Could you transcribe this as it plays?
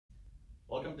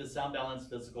Welcome to Sound Balance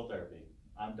Physical Therapy.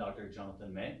 I'm Dr.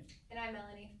 Jonathon May. And I'm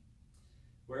Melanie.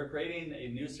 We're creating a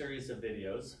new series of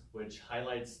videos which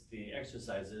highlights the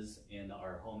exercises in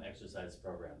our home exercise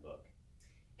program book.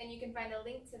 And you can find a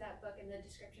link to that book in the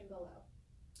description below.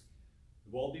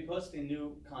 We'll be posting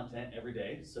new content every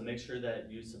day, so make sure that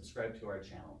you subscribe to our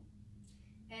channel.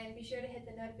 And be sure to hit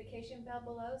the notification bell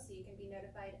below so you can be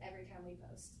notified every time we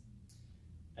post.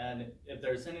 And if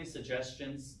there's any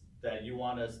suggestions that you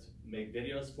want us to make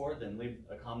videos for, then leave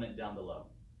a comment down below.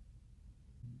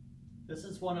 This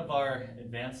is one of our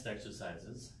advanced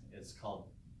exercises. It's called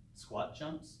squat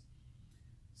jumps.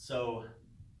 So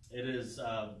it is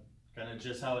kind of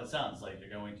just how it sounds, like you're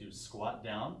going to squat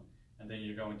down and then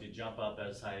you're going to jump up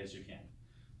as high as you can.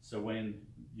 So when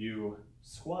you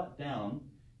squat down,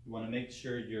 you want to make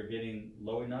sure you're getting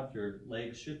low enough. Your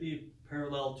legs should be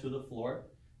parallel to the floor,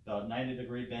 about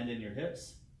 90-degree bend in your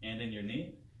hips and in your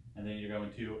knee. And then you're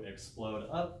going to explode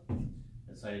up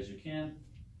as high as you can.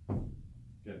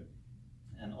 Good.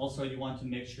 And also you want to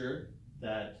make sure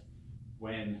that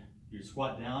when you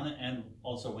squat down and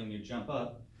also when you jump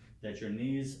up, that your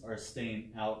knees are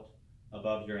staying out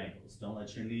above your ankles. Don't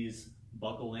let your knees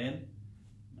buckle in.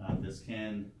 This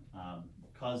can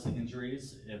cause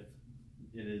injuries if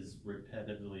it is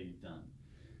repetitively done.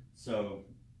 So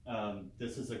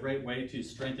this is a great way to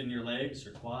strengthen your legs,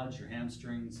 your quads, your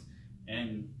hamstrings,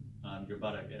 and your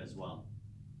buttock as well.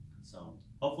 So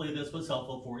hopefully this was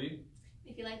helpful for you.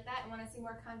 If you like that and want to see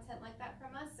more content like that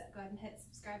from us, go ahead and hit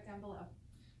subscribe down below.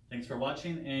 Thanks for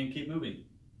watching and keep moving.